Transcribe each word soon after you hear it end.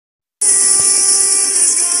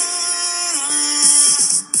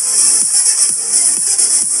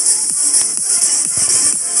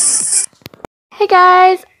Hey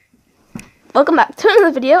guys, welcome back to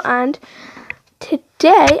another video, and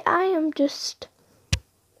today I don't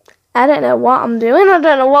know what I'm doing. I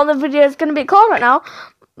don't know what the video is going to be called right now,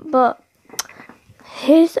 but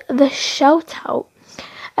here's the shout out.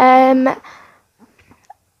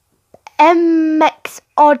 MX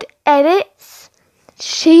Odd Edits,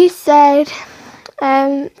 she said,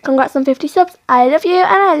 congrats on 50 subs, I love you and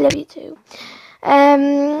I love you too.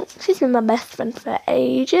 She's been my best friend for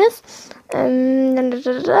ages. I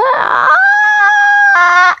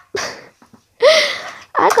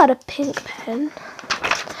got a pink pen.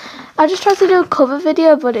 I just tried to do a cover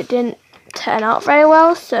video, but it didn't turn out very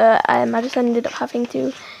well, so I just ended up having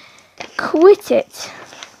to quit it.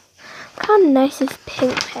 Look how nice this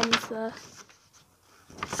pink pen's though.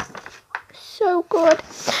 So good.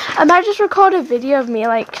 I might just record a video of me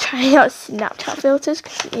like trying out Snapchat filters,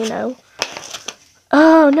 because you know.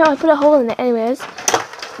 Oh no, I put a hole in it anyways.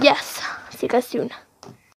 Yes, see you guys soon.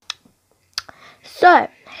 So,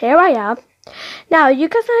 here I am. Now, you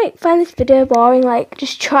guys might find this video boring, like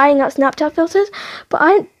just trying out Snapchat filters, but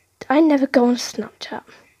I never go on Snapchat.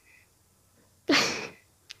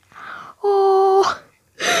 Oh,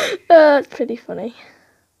 it's pretty funny.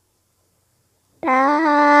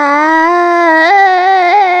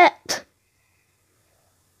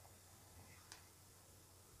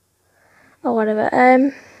 Or whatever.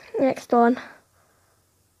 Next one.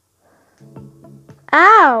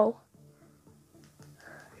 Ow!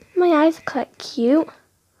 My eyes are quite cute.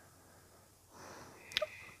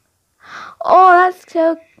 Oh, that's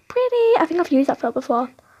so pretty. I think I've used that filter before.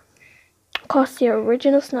 Of course, the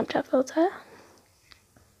original Snapchat filter.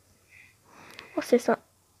 What's this one?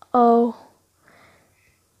 Oh.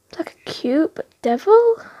 It's like a cute but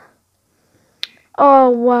devil. Oh,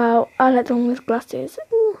 wow. I like the one with glasses.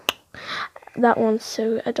 That one's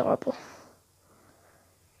so adorable.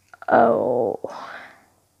 Oh.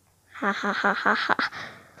 Ha ha ha ha ha.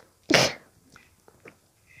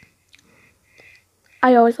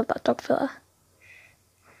 I always love that dog filter.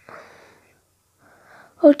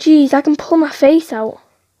 Oh geez, I can pull my face out.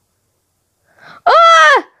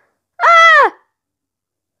 Ah! Ah!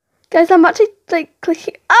 Guys, I'm actually like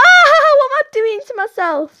clicking. Ah! What am I doing to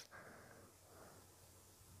myself?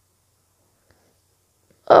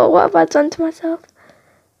 Oh, what have I done to myself?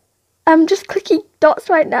 I'm just clicking dots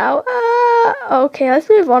right now. Okay, let's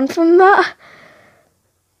move on from that.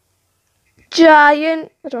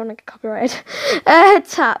 Giant. I don't want to get copyrighted.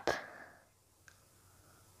 Tap.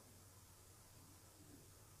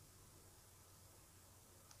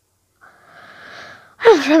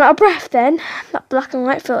 I've run out of breath then. That black and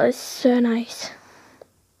white filter is so nice.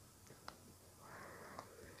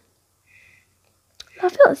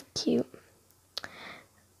 That filter's cute.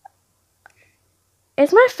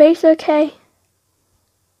 Is my face okay?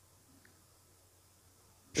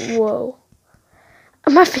 Whoa.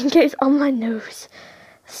 My finger is on my nose.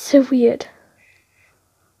 So weird.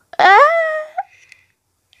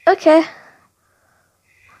 Okay.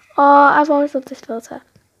 Oh, I've always loved this filter.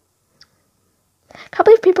 Can't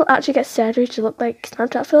believe people actually get surgery to look like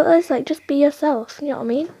Snapchat filters. Like, just be yourself. You know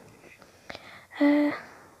what I mean?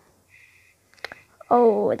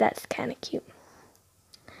 Oh, that's kind of cute.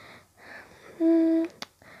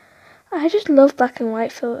 I just love black and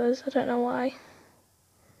white filters. I don't know why.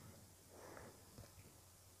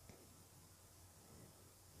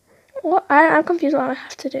 What? I'm confused what I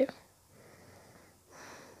have to do.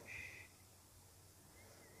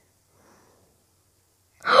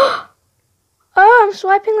 Oh, I'm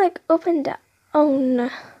swiping like up and down. Oh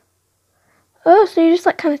no. Oh, so you just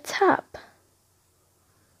like kind of tap.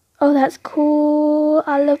 Oh, that's cool.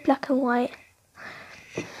 I love black and white.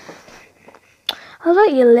 I love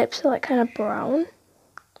that your lips are like kind of brown.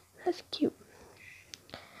 That's cute.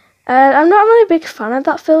 I'm not really a big fan of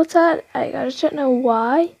that filter. I just don't know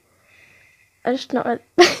why. I just not really.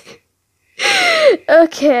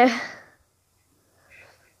 Okay.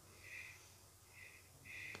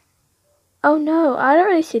 Oh no, I don't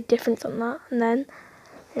really see a difference on that. And then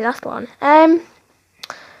the last one.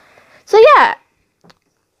 So yeah.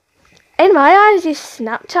 In my eyes, these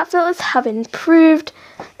Snapchat filters have improved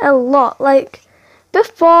a lot. Like,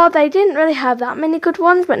 before, they didn't really have that many good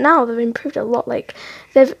ones, but now they've improved a lot. Like,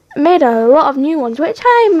 they've made a lot of new ones, which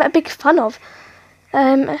I'm a big fan of.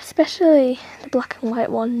 Especially the black and white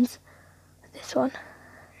ones. This one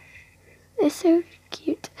is so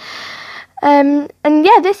cute. And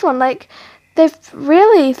yeah, this one, like, they've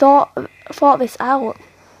really thought this out.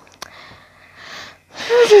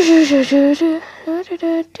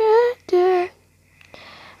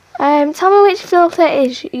 Tell me which filter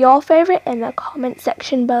is your favourite in the comment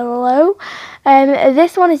section below.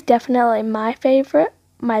 This one is definitely my favourite.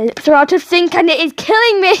 My lips are out of sync and it is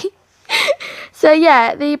killing me. So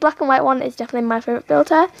yeah, the black and white one is definitely my favourite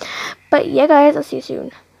filter. But yeah guys, I'll see you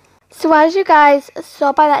soon. So as you guys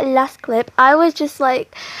saw by that last clip, I was just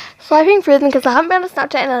like swiping through them because I haven't been on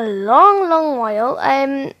Snapchat in a long while.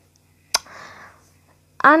 And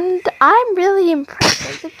I'm really impressed.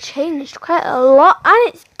 Like, they've changed quite a lot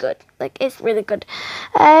and it's good. Like, it's really good.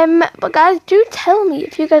 But guys, do tell me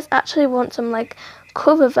if you guys actually want some like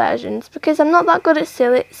cover versions, because I'm not that good at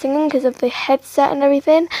singing because of the headset and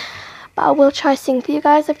everything. But I will try sing for you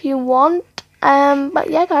guys if you want. But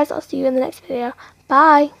yeah guys, I'll see you in the next video.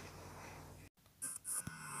 Bye.